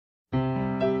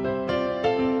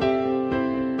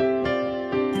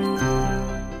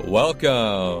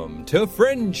Welcome to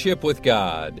Friendship with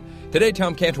God. Today,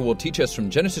 Tom Cantor will teach us from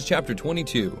Genesis chapter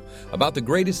 22 about the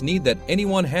greatest need that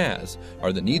anyone has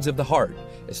are the needs of the heart,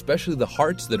 especially the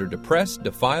hearts that are depressed,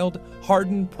 defiled,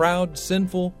 hardened, proud,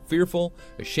 sinful, fearful,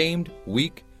 ashamed,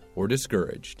 weak, or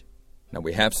discouraged. Now,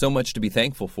 we have so much to be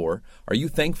thankful for. Are you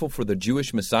thankful for the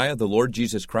Jewish Messiah, the Lord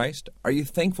Jesus Christ? Are you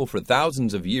thankful for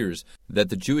thousands of years that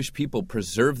the Jewish people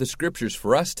preserved the Scriptures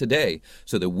for us today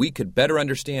so that we could better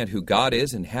understand who God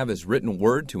is and have His written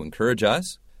word to encourage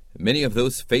us? Many of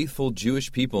those faithful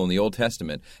Jewish people in the Old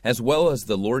Testament, as well as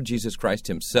the Lord Jesus Christ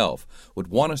Himself, would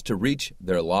want us to reach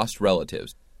their lost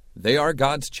relatives. They are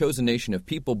God's chosen nation of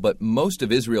people, but most of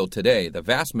Israel today, the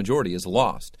vast majority, is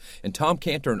lost. And Tom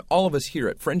Cantor and all of us here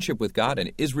at Friendship with God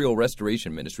and Israel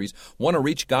Restoration Ministries want to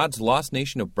reach God's lost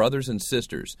nation of brothers and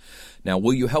sisters. Now,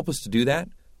 will you help us to do that?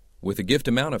 With a gift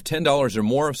amount of $10 or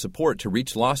more of support to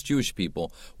reach lost Jewish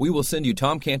people, we will send you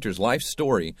Tom Cantor's life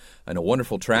story and a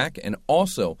wonderful track, and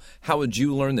also How a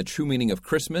Jew Learned the True Meaning of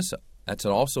Christmas. That's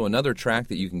also another track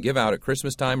that you can give out at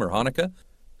Christmas time or Hanukkah.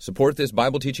 Support this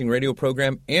Bible teaching radio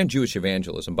program and Jewish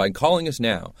evangelism by calling us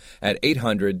now at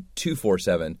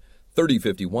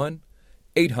 800-247-3051,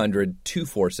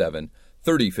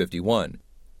 800-247-3051.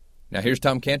 Now here's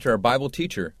Tom Cantor, our Bible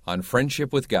teacher, on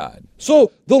Friendship with God.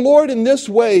 So the Lord in this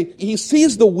way, He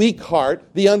sees the weak heart,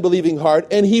 the unbelieving heart,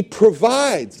 and He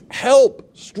provides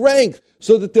help, strength,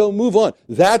 so that they'll move on.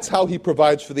 That's how He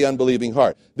provides for the unbelieving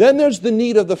heart. Then there's the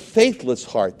need of the faithless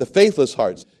heart, the faithless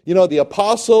hearts. You know, the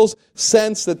apostles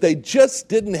sensed that they just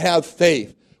didn't have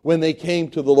faith when they came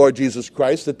to the Lord Jesus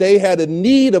Christ, that they had a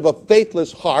need of a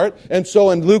faithless heart. And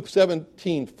so in Luke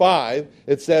 17:5,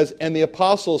 it says, "And the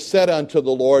apostles said unto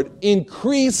the Lord,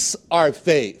 increase our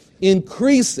faith."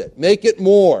 Increase it. Make it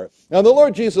more. Now, the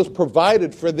Lord Jesus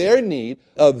provided for their need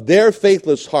of their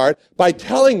faithless heart by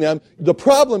telling them, the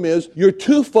problem is you're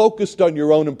too focused on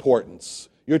your own importance.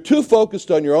 You're too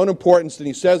focused on your own importance. And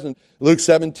He says in Luke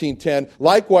 17:10,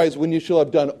 "Likewise, when you shall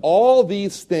have done all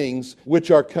these things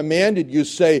which are commanded you,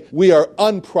 say, we are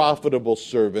unprofitable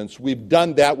servants. We've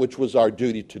done that which was our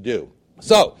duty to do."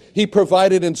 So, He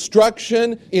provided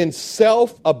instruction in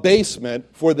self-abasement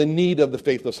for the need of the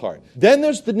faithless heart. Then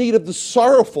there's the need of the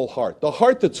sorrowful heart, the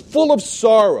heart that's full of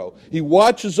sorrow. He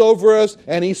watches over us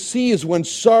and He sees when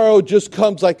sorrow just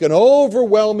comes like an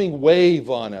overwhelming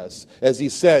wave on us. As He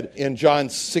said in John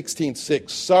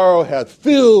 16:6, "Sorrow hath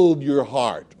filled your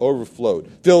heart," overflowed,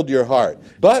 filled your heart.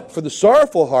 But for the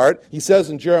sorrowful heart, He says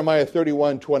in Jeremiah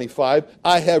 31:25,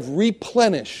 "I have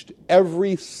replenished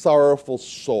every sorrowful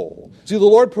soul." See, the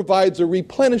Lord provides a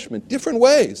replenishment, different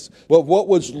ways, but what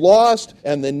was lost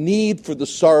and the need for the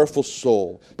sorrowful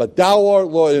soul. "But thou art,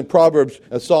 Lord," in Proverbs,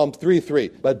 Psalm 3:3,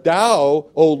 "But thou,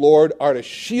 O Lord, art a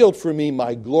shield for me,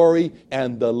 my glory,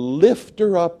 and the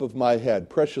lifter up of my head."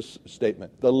 Precious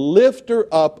statement. The lifter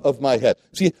up of my head.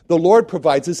 See, the Lord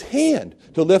provides His hand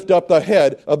to lift up the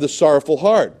head of the sorrowful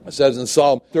heart. It says in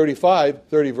Psalm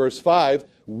 30 verse 5,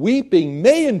 "Weeping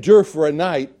may endure for a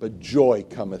night, but joy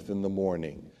cometh in the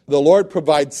morning." The Lord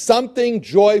provides something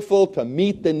joyful to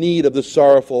meet the need of the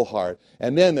sorrowful heart.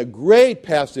 And then the great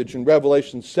passage in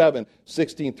Revelation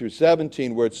 7:16 through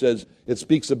 17, where it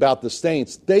speaks about the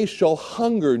saints. "They shall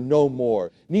hunger no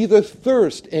more, neither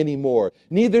thirst any more,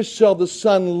 neither shall the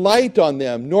sun light on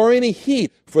them, nor any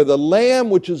heat, for the Lamb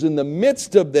which is in the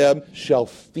midst of them shall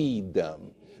feed them,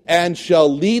 and shall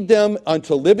lead them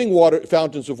unto living water,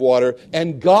 fountains of water,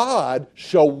 and God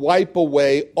shall wipe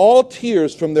away all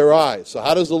tears from their eyes." So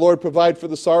how does the Lord provide for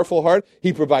the sorrowful heart?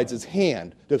 He provides His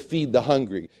hand to feed the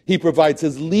hungry. He provides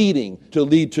His leading to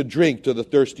lead to drink to the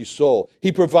thirsty soul.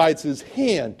 He provides His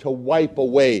hand to wipe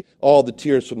away all the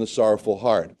tears from the sorrowful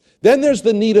heart. Then there's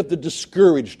the need of the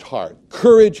discouraged heart.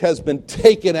 Courage has been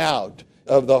taken out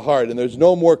of the heart, and there's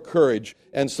no more courage.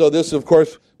 And so this, of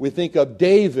course, we think of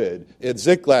David at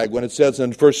Ziklag when it says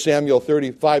in 1 Samuel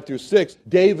 35 through 6,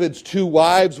 David's two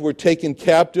wives were taken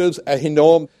captives,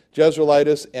 Ahinoam,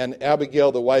 Jezreelitess, and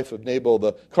Abigail, the wife of Nabal,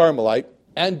 the Carmelite.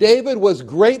 And David was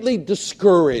greatly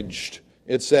discouraged,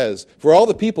 it says, for all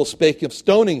the people spake of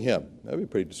stoning him. That would be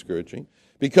pretty discouraging.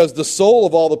 Because the soul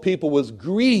of all the people was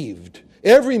grieved,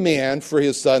 every man for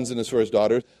his sons and for his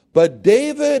daughters. But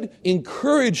David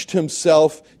encouraged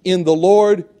himself in the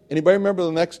Lord. Anybody remember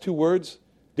the next two words?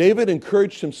 David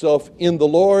encouraged himself in the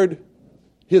Lord,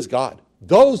 his God.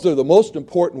 Those are the most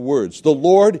important words. The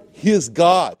Lord, his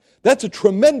God. That's a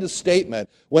tremendous statement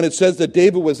when it says that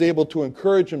David was able to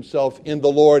encourage himself in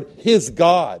the Lord, his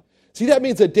God. See, that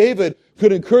means that David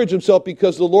could encourage himself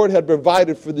because the Lord had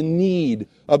provided for the need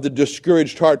of the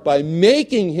discouraged heart by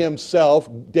making himself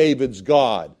David's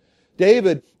God.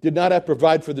 David did not have to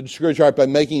provide for the discouraged heart by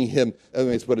making him, let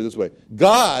me put it this way.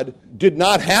 God did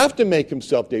not have to make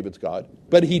himself David's God,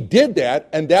 but he did that,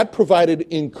 and that provided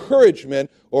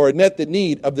encouragement or met the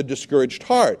need of the discouraged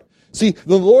heart. See,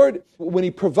 the Lord, when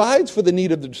he provides for the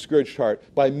need of the discouraged heart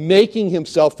by making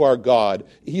himself our God,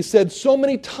 he said so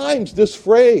many times this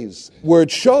phrase where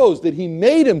it shows that he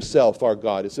made himself our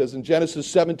God. It says in Genesis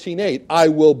 17:8, I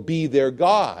will be their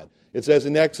God. It says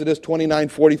in Exodus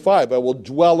 29:45, I will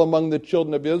dwell among the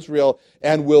children of Israel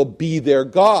and will be their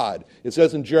God. It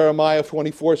says in Jeremiah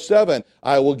 24:7,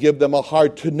 I will give them a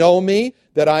heart to know me,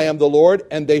 that I am the Lord,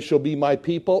 and they shall be my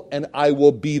people, and I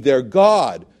will be their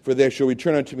God. For they shall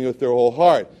return unto me with their whole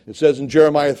heart. It says in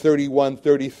Jeremiah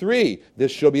 31:33,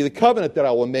 this shall be the covenant that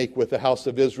I will make with the house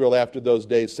of Israel after those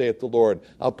days, saith the Lord.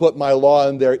 I'll put my law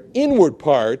in their inward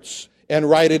parts and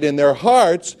write it in their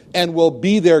hearts, and will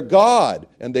be their God,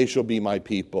 and they shall be my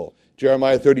people.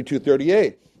 Jeremiah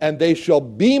 32:38, and they shall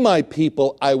be my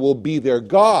people, I will be their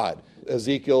God.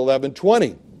 Ezekiel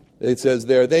 11:20. It says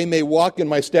there, they may walk in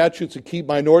my statutes and keep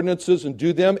mine ordinances and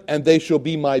do them, and they shall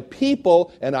be my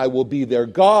people, and I will be their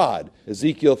God.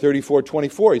 Ezekiel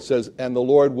 34:24, he says, and the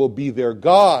Lord will be their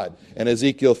God. And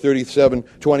Ezekiel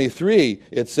 37:23,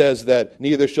 it says that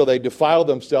neither shall they defile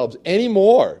themselves any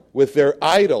more with their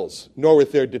idols, nor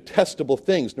with their detestable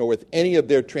things, nor with any of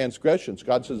their transgressions.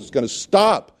 God says it's going to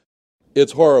stop.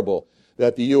 It's horrible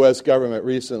that the U.S. government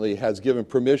recently has given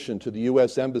permission to the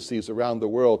U.S. embassies around the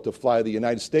world to fly the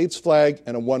United States flag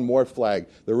and one more flag,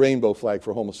 the rainbow flag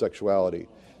for homosexuality.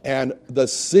 And the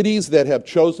cities that have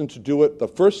chosen to do it, the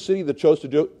first city that chose to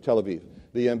do it, Tel Aviv,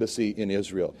 the embassy in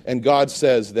Israel. And God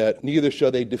says that neither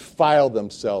shall they defile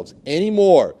themselves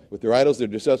anymore with their idols, their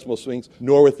detestable things,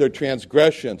 nor with their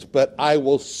transgressions. But I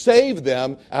will save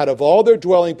them out of all their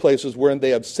dwelling places wherein they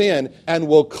have sinned, and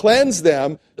will cleanse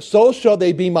them. So shall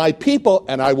they be my people,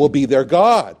 and I will be their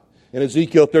God. In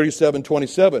Ezekiel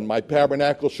 37:27, my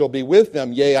tabernacle shall be with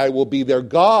them, yea, I will be their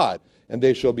God, and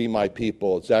they shall be my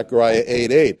people. Zechariah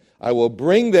 8:8. I will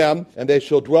bring them, and they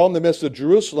shall dwell in the midst of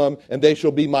Jerusalem, and they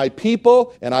shall be my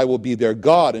people, and I will be their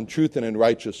God in truth and in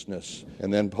righteousness.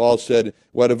 And then Paul said,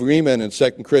 what agreement in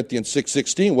 2 Corinthians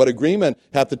 6:16, what agreement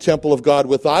hath the temple of God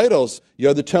with idols? You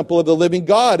are the temple of the living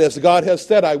God. As God has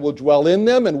said, I will dwell in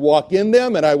them and walk in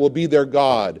them, and I will be their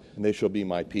God, and they shall be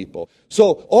my people.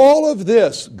 So all of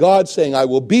this, God saying, I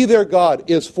will be their God,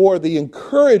 is for the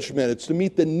encouragement. It's to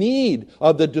meet the need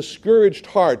of the discouraged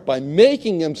heart by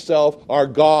making himself our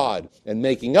God and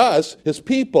making us his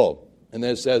people. And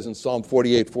then it says in Psalm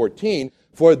 48:14,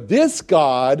 for this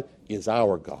God is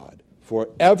our God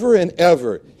forever and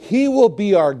ever. He will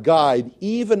be our guide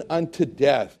even unto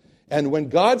death. And when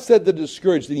God said the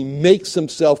discouraged that he makes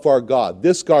himself our God,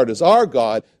 this God is our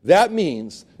God, that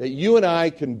means that you and I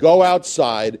can go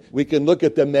outside, we can look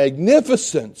at the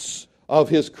magnificence of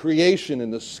his creation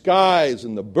in the skies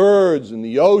and the birds and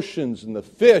the oceans and the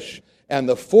fish and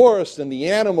the forest and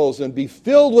the animals and be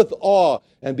filled with awe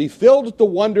and be filled with the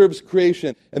wonder of his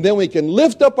creation. And then we can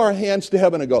lift up our hands to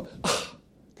heaven and go,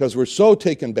 because we're so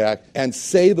taken back, and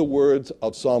say the words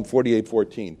of Psalm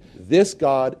 48:14. This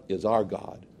God is our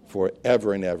God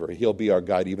forever and ever. He'll be our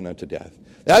God even unto death.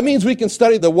 That means we can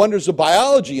study the wonders of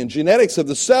biology and genetics of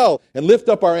the cell and lift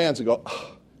up our hands and go,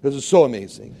 this is so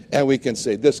amazing. And we can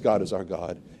say, this God is our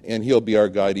God, and he'll be our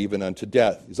God even unto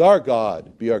death. He's our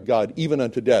God, be our God even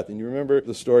unto death. And you remember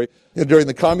the story during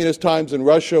the communist times in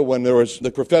Russia when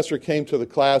the professor came to the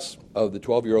class of the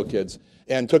 12-year-old kids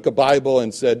and took a Bible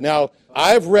and said, now,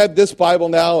 I've read this Bible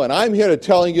now, and I'm here to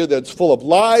telling you that it's full of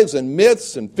lies and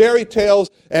myths and fairy tales,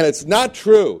 and it's not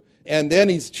true. And then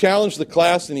he's challenged the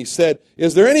class, and he said,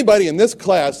 is there anybody in this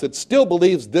class that still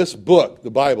believes this book,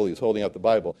 the Bible? He's holding out the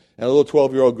Bible. And a little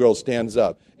 12-year-old girl stands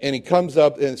up. And he comes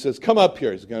up and says, come up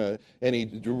here. And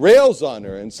he rails on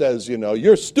her and says,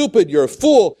 you're stupid, you're a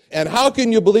fool, and how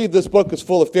can you believe this book is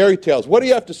full of fairy tales? What do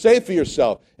you have to say for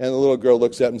yourself? And the little girl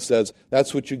looks at him and says,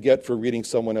 that's what you get for reading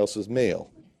someone else's mail.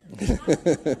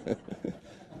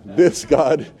 This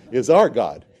God is our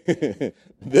God.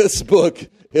 This book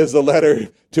is a letter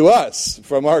to us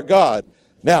from our God.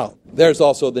 Now, there's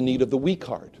also the need of the weak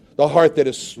heart, the heart that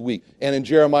is weak. And in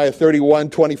Jeremiah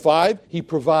 31:25, he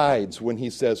provides when he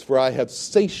says, for I have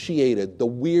satiated the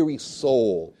weary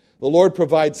soul. The Lord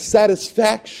provides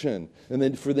satisfaction and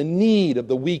then for the need of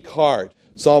the weak heart.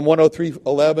 Psalm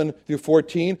 103:11 through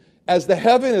 14, As the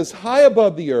heaven is high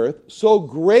above the earth, so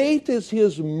great is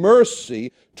his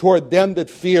mercy toward them that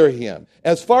fear him.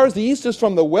 As far as the east is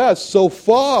from the west, so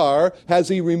far has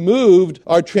he removed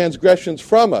our transgressions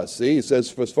from us. See, he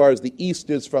says, as far as the east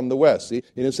is from the west. See,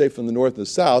 he didn't say from the north to the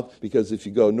south, because if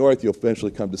you go north, you'll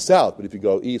eventually come to south. But if you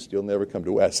go east, you'll never come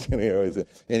to west.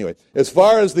 Anyway, as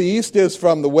far as the east is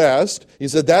from the west, he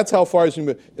said, that's how far he's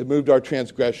removed our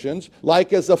transgressions.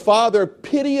 Like as the Father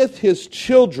pitieth his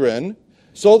children,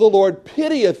 so the Lord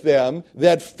pitieth them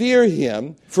that fear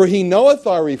him, for he knoweth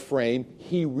our refrain,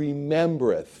 he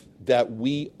remembereth that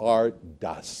we are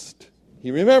dust. He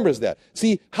remembers that.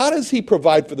 See, how does he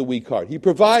provide for the weak heart? He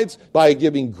provides by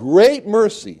giving great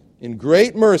mercy. In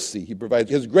great mercy, he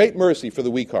provides his great mercy for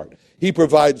the weak heart. He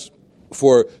provides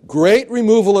for great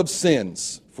removal of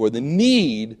sins, for the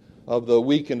need of the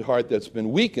weakened heart that's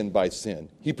been weakened by sin.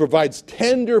 He provides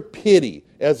tender pity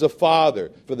as a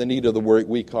father for the need of the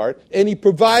weak heart. And he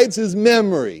provides his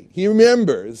memory. He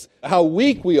remembers how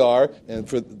weak we are and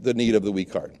for the need of the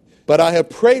weak heart. But I have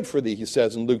prayed for thee, he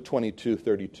says in Luke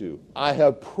 22:32. I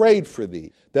have prayed for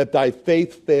thee that thy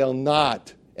faith fail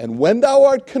not. And when thou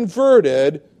art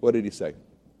converted, what did he say?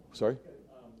 Sorry?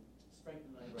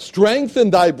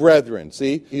 Strengthen thy brethren.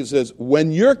 See, he says,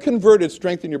 when you're converted,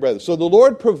 strengthen your brethren. So the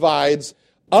Lord provides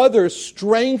other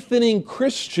strengthening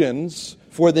Christians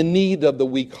for the need of the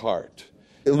weak heart.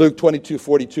 In Luke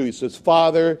 22:42, he says,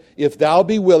 Father, if thou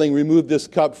be willing, remove this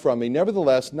cup from me.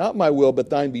 Nevertheless, not my will,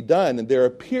 but thine be done. And there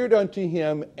appeared unto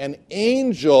him an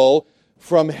angel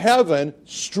from heaven,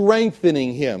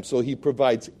 strengthening him. So he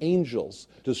provides angels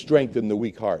to strengthen the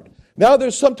weak heart. Now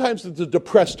there's sometimes the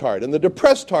depressed heart, and the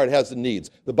depressed heart has the needs.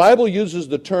 The Bible uses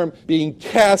the term being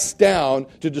cast down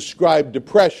to describe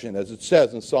depression, as it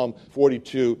says in Psalm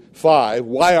 42:5.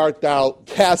 Why art thou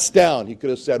cast down? He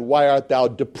could have said, why art thou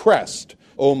depressed,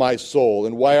 O my soul?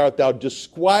 And why art thou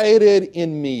disquieted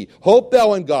in me? Hope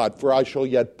thou in God, for I shall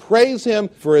yet praise him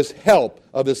for his help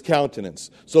of his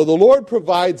countenance. So the Lord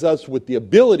provides us with the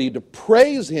ability to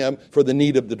praise him for the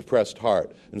need of the depressed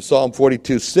heart. In Psalm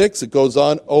 42:6, it goes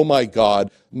on, O my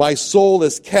God, my soul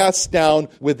is cast down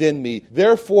within me.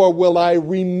 Therefore will I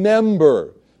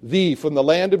remember thee from the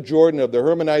land of Jordan, of the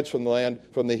Hermonites,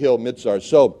 from the hill Mizar.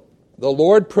 So the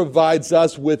Lord provides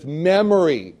us with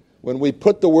memory. When we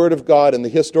put the Word of God and the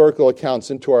historical accounts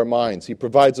into our minds, he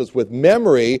provides us with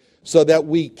memory so that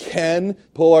we can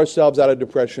pull ourselves out of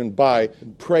depression by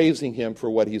praising him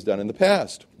for what he's done in the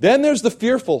past. Then there's the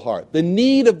fearful heart, the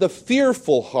need of the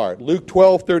fearful heart. Luke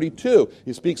 12:32,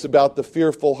 he speaks about the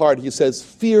fearful heart. He says,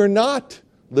 fear not,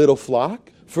 little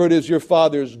flock, for it is your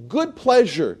Father's good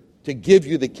pleasure to give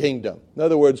you the kingdom. In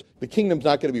other words, the kingdom's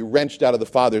not going to be wrenched out of the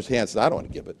Father's hands. I don't want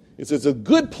to give it. It's a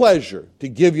good pleasure to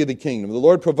give you the kingdom. The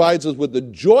Lord provides us with the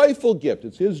joyful gift.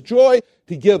 It's his joy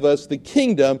to give us the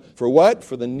kingdom for what?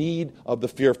 For the need of the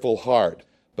fearful heart.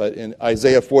 But in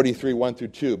Isaiah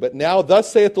 43:1-2, but now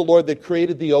thus saith the Lord that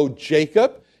created thee, O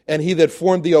Jacob, and he that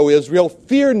formed thee, O Israel,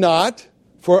 fear not,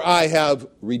 for I have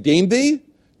redeemed thee.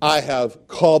 I have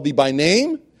called thee by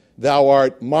name. Thou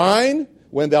art mine.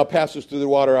 When thou passest through the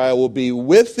water, I will be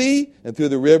with thee, and through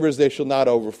the rivers they shall not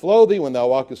overflow thee. When thou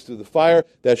walkest through the fire,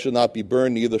 thou shalt not be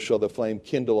burned, neither shall the flame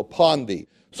kindle upon thee.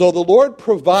 So the Lord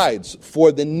provides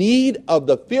for the need of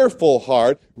the fearful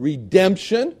heart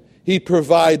redemption. He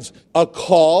provides a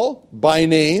call by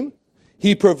name.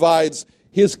 He provides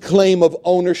his claim of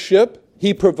ownership.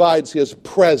 He provides his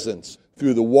presence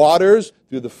through the waters,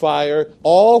 through the fire,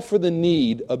 all for the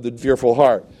need of the fearful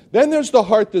heart. Then there's the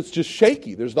heart that's just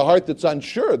shaky. There's the heart that's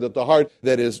unsure, the heart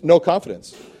that is no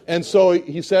confidence. And so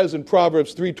he says in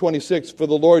Proverbs 3:26, for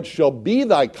the Lord shall be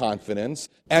thy confidence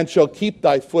and shall keep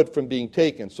thy foot from being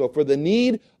taken. So for the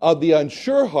need of the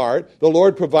unsure heart, the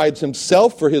Lord provides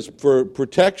himself for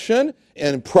protection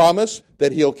and promise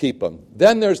that he'll keep him.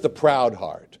 Then there's the proud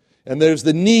heart. And there's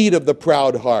the need of the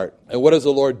proud heart. And what does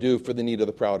the Lord do for the need of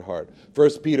the proud heart?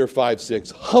 1 Peter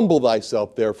 5:6, humble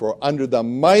thyself, therefore, under the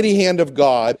mighty hand of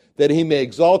God, that he may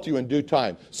exalt you in due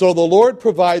time. So the Lord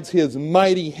provides his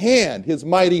mighty hand, his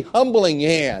mighty humbling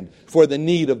hand, for the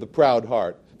need of the proud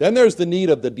heart. Then there's the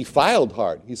need of the defiled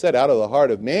heart. He said, out of the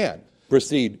heart of man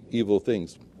proceed evil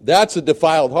things. That's a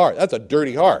defiled heart. That's a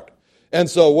dirty heart. And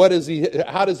so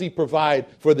how does he provide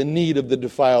for the need of the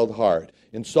defiled heart?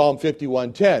 In Psalm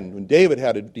 51:10, when David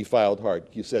had a defiled heart,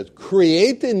 he says,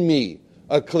 create in me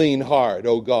a clean heart,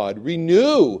 O God.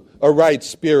 Renew a right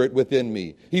spirit within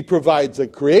me. He provides a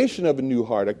creation of a new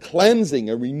heart, a cleansing,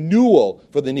 a renewal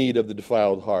for the need of the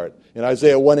defiled heart. In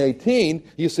Isaiah 1:18,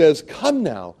 he says, come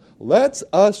now, let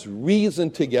us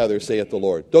reason together, saith the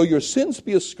Lord. Though your sins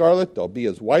be as scarlet, they'll be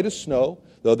as white as snow.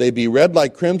 Though they be red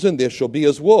like crimson, they shall be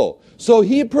as wool. So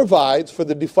he provides for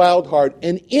the defiled heart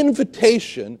an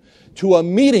invitation to a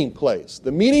meeting place.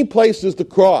 The meeting place is the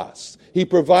cross. He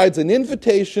provides an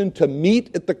invitation to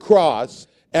meet at the cross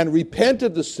and repent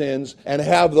of the sins and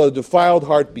have the defiled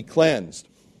heart be cleansed.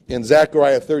 In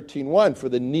Zechariah 13:1, for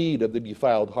the need of the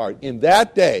defiled heart. In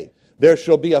that day, there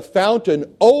shall be a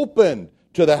fountain opened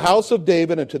to the house of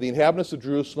David and to the inhabitants of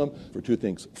Jerusalem for two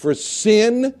things, for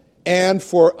sin and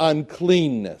for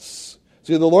uncleanness.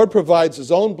 See, the Lord provides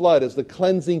his own blood as the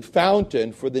cleansing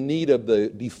fountain for the need of the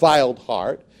defiled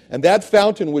heart. And that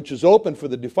fountain which is open for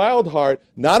the defiled heart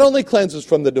not only cleanses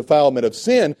from the defilement of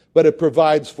sin, but it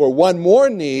provides for one more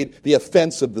need, the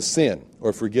offense of the sin,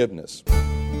 or forgiveness.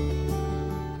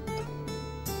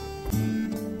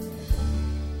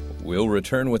 We'll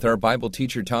return with our Bible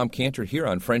teacher, Tom Cantor, here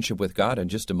on Friendship with God in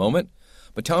just a moment.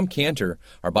 But Tom Cantor,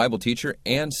 our Bible teacher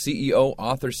and CEO,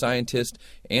 author, scientist,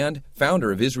 and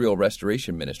founder of Israel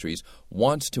Restoration Ministries,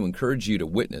 wants to encourage you to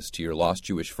witness to your lost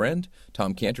Jewish friend.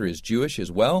 Tom Cantor is Jewish as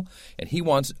well, and he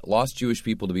wants lost Jewish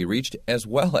people to be reached, as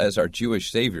well as our Jewish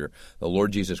Savior, the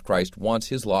Lord Jesus Christ, wants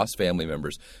his lost family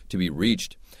members to be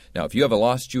reached. Now, if you have a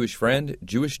lost Jewish friend,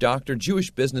 Jewish doctor,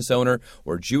 Jewish business owner,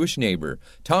 or Jewish neighbor,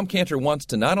 Tom Cantor wants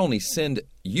to not only send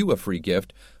you a free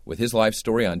gift with his life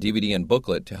story on DVD and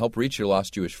booklet to help reach your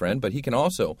lost Jewish friend, but he can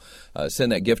also send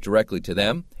that gift directly to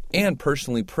them and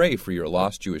personally pray for your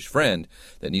lost Jewish friend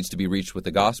that needs to be reached with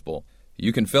the gospel.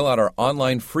 You can fill out our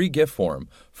online free gift form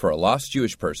for a lost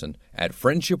Jewish person at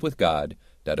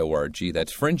friendshipwithgod.org.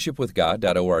 That's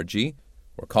friendshipwithgod.org.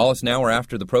 Or call us now or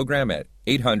after the program at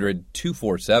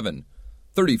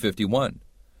 800-247-3051. Now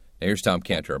here's Tom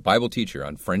Cantor, a Bible teacher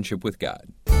on Friendship with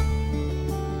God.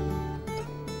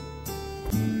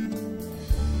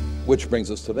 Which brings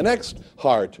us to the next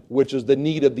heart, which is the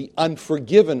need of the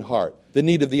unforgiven heart. The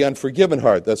need of the unforgiven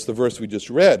heart. That's the verse we just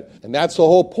read. And that's the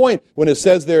whole point when it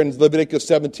says there in Leviticus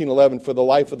 17:11, for the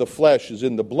life of the flesh is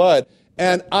in the blood,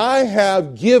 and I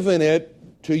have given it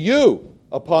to you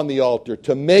upon the altar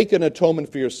to make an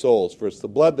atonement for your souls, for it's the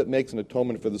blood that makes an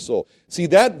atonement for the soul. See,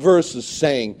 that verse is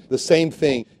saying the same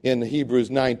thing in Hebrews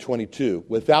 9:22.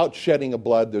 Without shedding of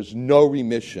blood, there's no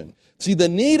remission. See, the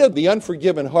need of the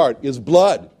unforgiven heart is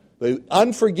blood. The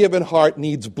unforgiven heart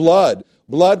needs blood.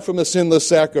 Blood from a sinless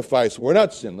sacrifice. We're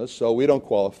not sinless, so we don't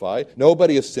qualify.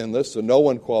 Nobody is sinless, so no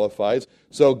one qualifies.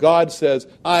 So God says,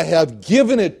 I have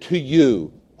given it to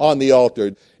you on the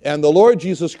altar. And the Lord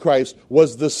Jesus Christ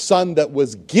was the Son that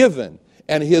was given,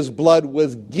 and his blood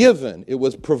was given. It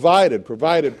was provided.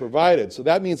 So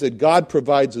that means that God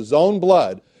provides his own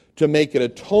blood to make an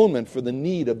atonement for the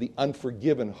need of the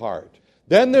unforgiven heart.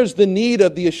 Then there's the need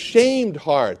of the ashamed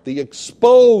heart, the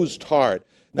exposed heart.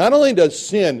 Not only does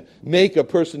sin make a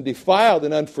person defiled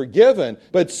and unforgiven,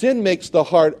 but sin makes the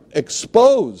heart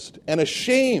exposed and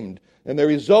ashamed. And the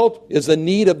result is the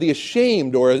need of the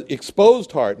ashamed or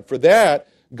exposed heart. And for that,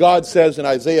 God says in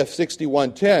Isaiah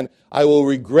 61:10, I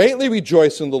will greatly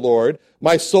rejoice in the Lord.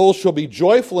 My soul shall be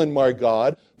joyful in my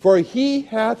God, for he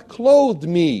hath clothed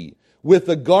me with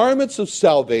the garments of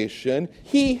salvation.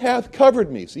 He hath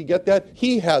covered me. See, you get that?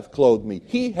 He hath clothed me.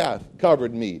 He hath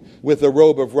covered me with a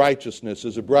robe of righteousness,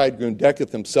 as a bridegroom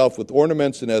decketh himself with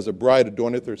ornaments, and as a bride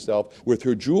adorneth herself with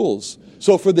her jewels.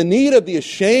 So for the need of the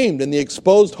ashamed and the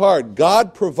exposed heart,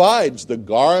 God provides the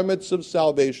garments of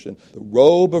salvation, the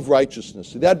robe of righteousness.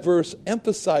 See, that verse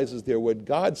emphasizes there what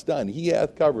God's done. He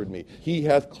hath covered me. He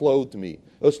hath clothed me.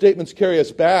 Those statements carry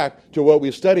us back to what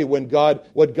we studied what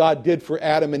God did for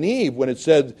Adam and Eve when it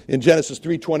said in Genesis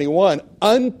 3:21,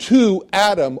 unto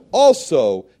Adam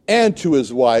also and to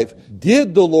his wife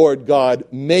did the Lord God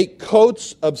make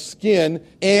coats of skin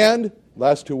and,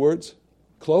 last two words,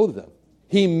 clothe them.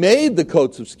 He made the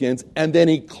coats of skins and then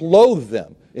he clothed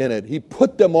them in it. He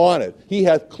put them on it. He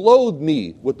hath clothed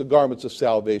me with the garments of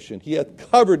salvation. He hath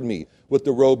covered me with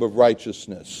the robe of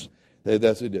righteousness.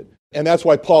 That's what he did. And that's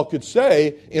why Paul could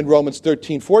say in Romans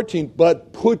 13:14,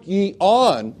 but put ye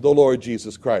on the Lord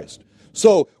Jesus Christ.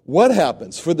 So what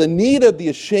happens? For the need of the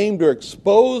ashamed or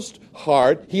exposed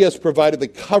heart, he has provided the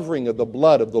covering of the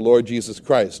blood of the Lord Jesus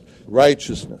Christ,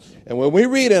 righteousness. And when we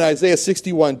read in Isaiah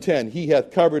 61:10, he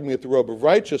hath covered me with the robe of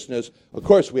righteousness, of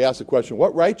course we ask the question,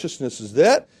 what righteousness is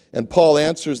that? And Paul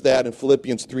answers that in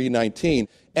Philippians 3:19.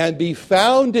 And be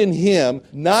found in him,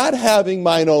 not having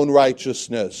mine own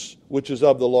righteousness, which is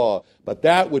of the law, but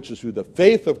that which is through the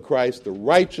faith of Christ, the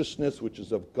righteousness which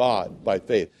is of God by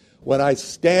faith. When I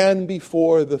stand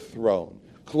before the throne,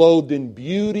 clothed in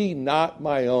beauty not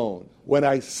my own, when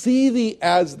I see thee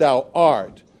as thou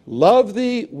art, love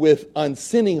thee with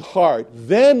unsinning heart,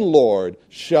 then, Lord,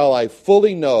 shall I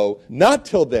fully know, not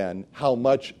till then, how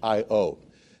much I owe.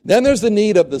 Then there's the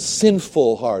need of the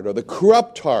sinful heart or the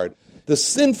corrupt heart. The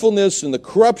sinfulness and the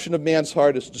corruption of man's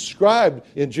heart is described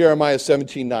in Jeremiah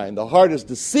 17:9. The heart is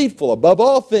deceitful above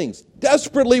all things,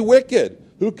 desperately wicked.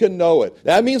 Who can know it?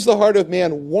 That means the heart of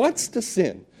man wants to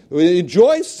sin. It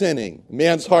enjoys sinning.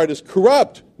 Man's heart is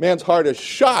corrupt. Man's heart is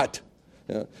shot.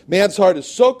 Man's heart is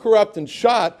so corrupt and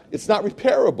shot, it's not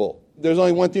repairable. There's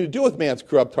only one thing to do with man's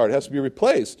corrupt heart. It has to be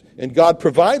replaced. And God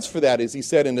provides for that, as he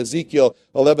said in Ezekiel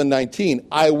 11:19.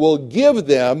 I will give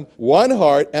them one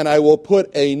heart, and I will put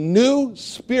a new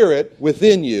spirit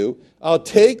within you. I'll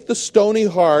take the stony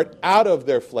heart out of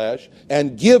their flesh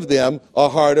and give them a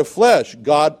heart of flesh.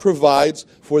 God provides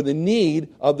for the need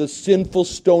of the sinful,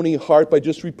 stony heart by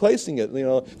just replacing it.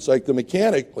 It's like the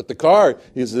mechanic with the car.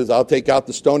 He says, I'll take out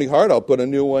the stony heart, I'll put a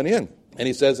new one in. And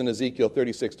he says in Ezekiel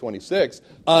 36:26,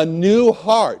 a new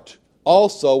heart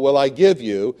also will I give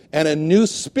you, and a new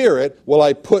spirit will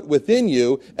I put within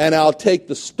you, and I'll take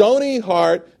the stony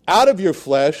heart out of your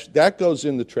flesh, that goes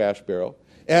in the trash barrel,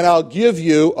 and I'll give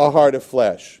you a heart of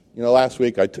flesh. Last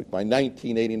week I took my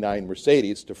 1989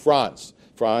 Mercedes to Franz.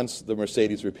 Franz, the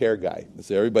Mercedes repair guy.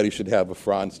 So everybody should have a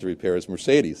Franz to repair his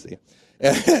Mercedes, see?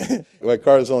 My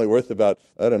car is only worth about,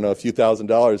 a few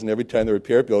 $1,000s, and every time the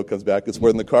repair bill comes back, it's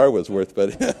more than the car was worth.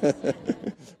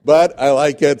 But I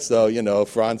like it, so,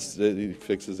 Franz he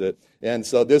fixes it. And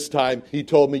so this time, he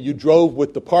told me, you drove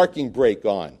with the parking brake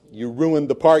on. You ruined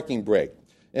the parking brake.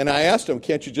 And I asked him,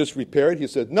 can't you just repair it? He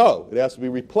said, no, it has to be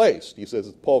replaced. He says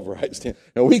it's pulverized.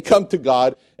 And we come to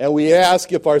God, and we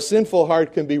ask if our sinful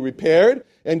heart can be repaired.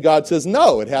 And God says,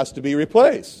 no, it has to be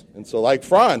replaced. And so like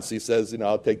Franz, he says,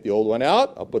 I'll take the old one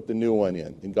out, I'll put the new one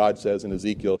in. And God says in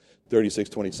Ezekiel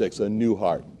 36:26, a new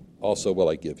heart also will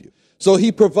I give you. So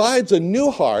he provides a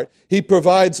new heart. He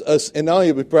provides us, and not only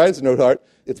he provides a new heart,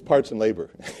 it's parts and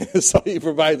labor. So he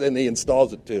provides, and he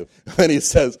installs it too. And he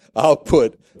says, I'll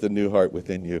put the new heart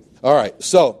within you. All right,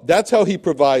 so that's how he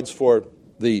provides for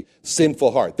the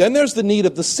sinful heart. Then there's the need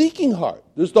of the seeking heart.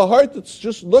 There's the heart that's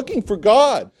just looking for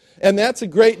God. And that's a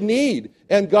great need.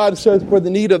 And God says, for the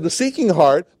need of the seeking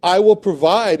heart, I will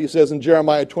provide, he says in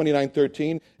Jeremiah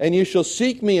 29:13, and you shall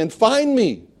seek me and find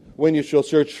me when you shall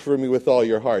search for me with all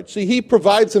your heart. See, he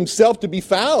provides himself to be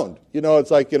found.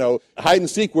 It's like, hide and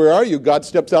seek, where are you? God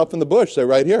steps out from the bush, say,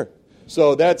 right here.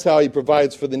 So that's how he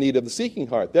provides for the need of the seeking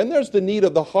heart. Then there's the need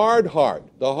of the hard heart,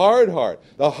 the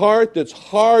heart that's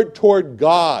hard toward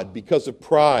God because of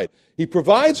pride. He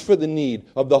provides for the need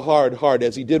of the hard heart,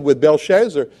 as he did with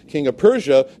Belshazzar, king of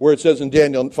Persia, where it says in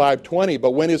Daniel 5:20,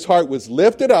 but when his heart was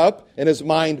lifted up and his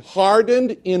mind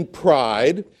hardened in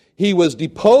pride, he was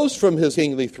deposed from his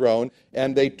kingly throne,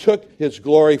 and they took his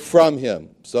glory from him.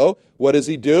 So what does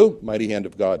he do? Mighty hand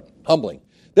of God, humbling.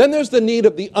 Then there's the need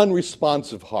of the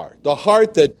unresponsive heart, the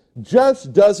heart that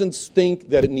just doesn't think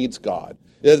that it needs God.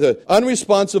 There's an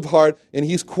unresponsive heart, and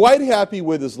he's quite happy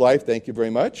with his life, thank you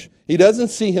very much. He doesn't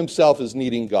see himself as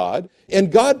needing God,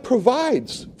 and God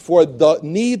provides for the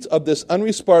needs of this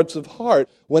unresponsive heart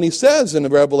when he says in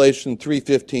Revelation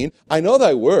 3:15, I know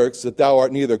thy works, that thou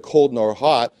art neither cold nor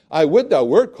hot. I would thou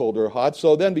wert cold or hot,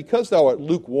 so then because thou art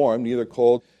lukewarm, neither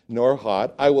cold nor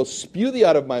hot, I will spew thee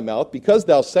out of my mouth, because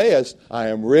thou sayest, I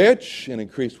am rich and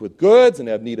increased with goods and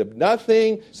have need of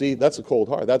nothing. See, that's a cold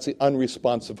heart. That's the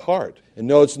unresponsive heart. And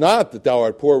no, it's not that thou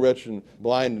art poor, rich, and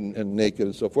blind, and naked,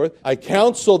 and so forth. I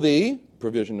counsel thee,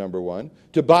 provision number 1,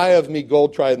 to buy of me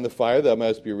gold tried in the fire, thou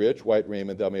mayest be rich, white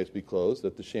raiment thou mayest be clothed,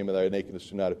 that the shame of thy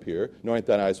nakedness do not appear. Anoint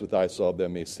thine eyes with eye salve thou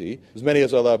mayest see. As many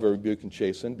as I love I rebuke and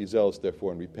chasten. Be zealous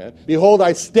therefore and repent. Behold,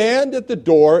 I stand at the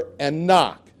door and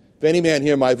knock. If any man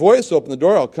hear my voice, open the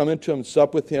door, I'll come into him and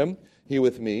sup with him, he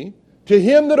with me. To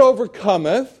him that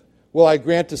overcometh will I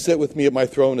grant to sit with me at my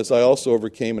throne, as I also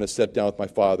overcame and have sat down with my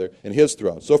Father in his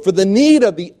throne. So for the need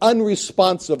of the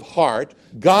unresponsive heart,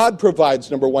 God provides,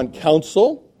 number 1,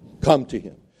 counsel, come to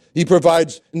him. He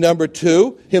provides, number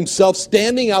 2, himself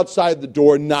standing outside the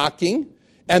door knocking.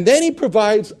 And then he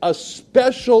provides a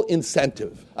special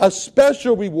incentive, a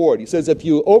special reward. He says, if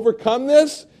you overcome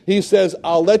this, he says,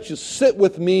 I'll let you sit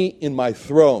with me in my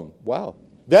throne. Wow.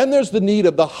 Then there's the need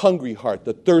of the hungry heart,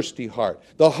 the thirsty heart,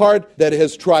 the heart that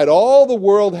has tried all the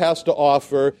world has to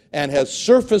offer and has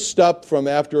surfaced up from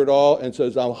after it all and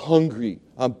says, I'm hungry,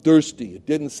 I'm thirsty. It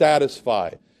didn't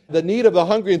satisfy. The need of the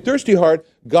hungry and thirsty heart,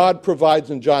 God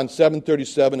provides in John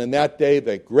 7:37. In that day,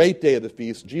 the great day of the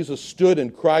feast, Jesus stood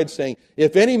and cried, saying,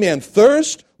 if any man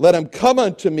thirst, let him come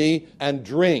unto me and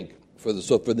drink.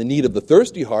 So for the need of the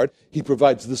thirsty heart, he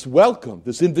provides this welcome,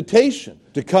 this invitation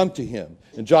to come to him.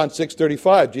 In John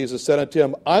 6:35, Jesus said unto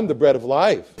him, I'm the bread of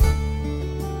life.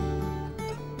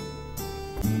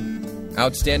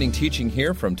 Outstanding teaching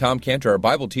here from Tom Cantor, our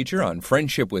Bible teacher, on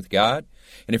friendship with God.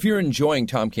 And if you're enjoying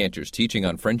Tom Cantor's teaching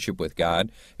on friendship with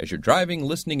God, as you're driving,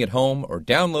 listening at home, or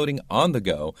downloading on the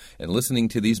go and listening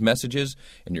to these messages,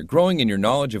 and you're growing in your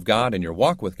knowledge of God and your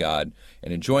walk with God,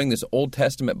 and enjoying this Old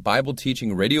Testament Bible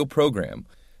teaching radio program,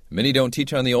 many don't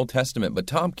teach on the Old Testament, but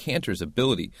Tom Cantor's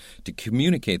ability to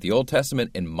communicate the Old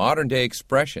Testament in modern-day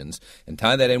expressions and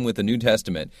tie that in with the New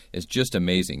Testament is just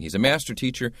amazing. He's a master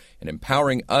teacher and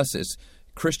empowering us as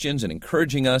Christians and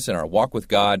encouraging us in our walk with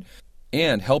God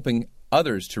and helping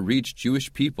others to reach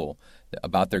Jewish people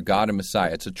about their God and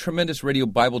Messiah. It's a tremendous radio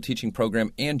Bible teaching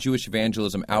program and Jewish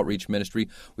evangelism outreach ministry.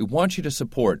 We want you to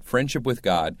support Friendship with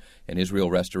God and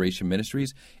Israel Restoration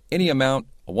Ministries. Any amount,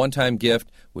 a one-time gift,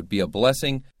 would be a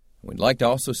blessing. We'd like to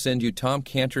also send you Tom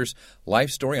Cantor's life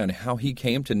story on how he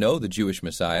came to know the Jewish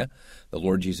Messiah, the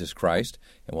Lord Jesus Christ,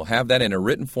 and we'll have that in a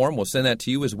written form. We'll send that to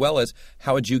you, as well as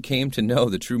how a Jew came to know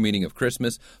the true meaning of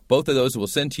Christmas. Both of those we'll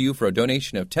send to you for a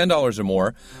donation of $10 or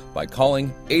more by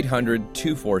calling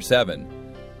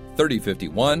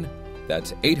 800-247-3051.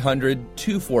 That's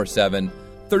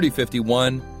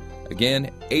 800-247-3051.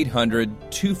 Again,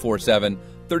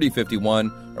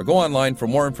 800-247-3051. Or go online for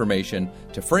more information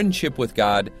to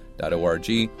friendshipwithgod.org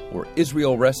or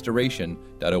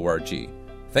israelrestoration.org.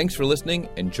 Thanks for listening,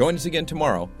 and join us again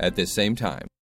tomorrow at this same time.